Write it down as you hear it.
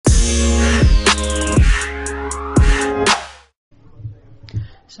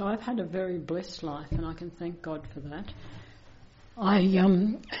So I've had a very blessed life, and I can thank God for that.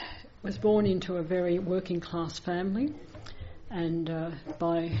 I was born into a very working class family, and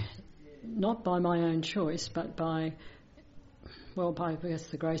not by my own choice, but by I guess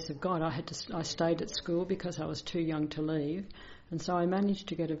the grace of God. I stayed at school because I was too young to leave, and so I managed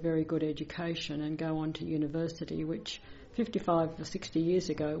to get a very good education and go on to university, which 55 or 60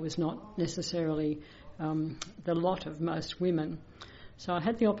 years ago was not necessarily the lot of most women. So I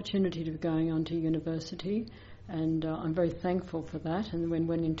had the opportunity of going on to university, and I'm very thankful for that, and then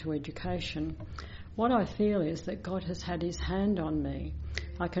went into education. What I feel is that God has had his hand on me.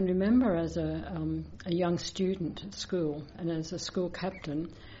 I can remember as a young student at school, and as a school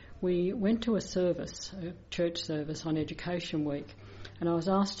captain, we went to a church service on Education Week, and I was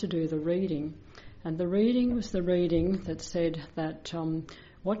asked to do the reading. And the reading was the reading that said that,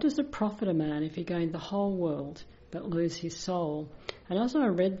 what does it profit a man if he gained the whole world but lose his soul? And as I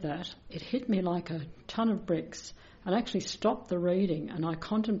read that, it hit me like a ton of bricks. I actually stopped the reading and I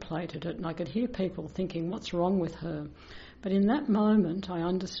contemplated it, and I could hear people thinking, what's wrong with her? But in that moment I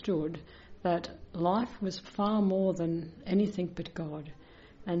understood that life was far more than anything but God,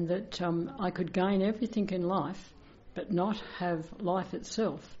 and that I could gain everything in life but not have life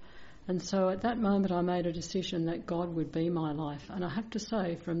itself. And so at that moment I made a decision that God would be my life. And I have to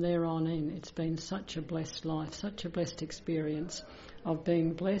say, from there on in, it's been such a blessed life, such a blessed experience of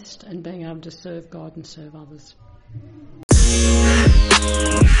being blessed and being able to serve God and serve others.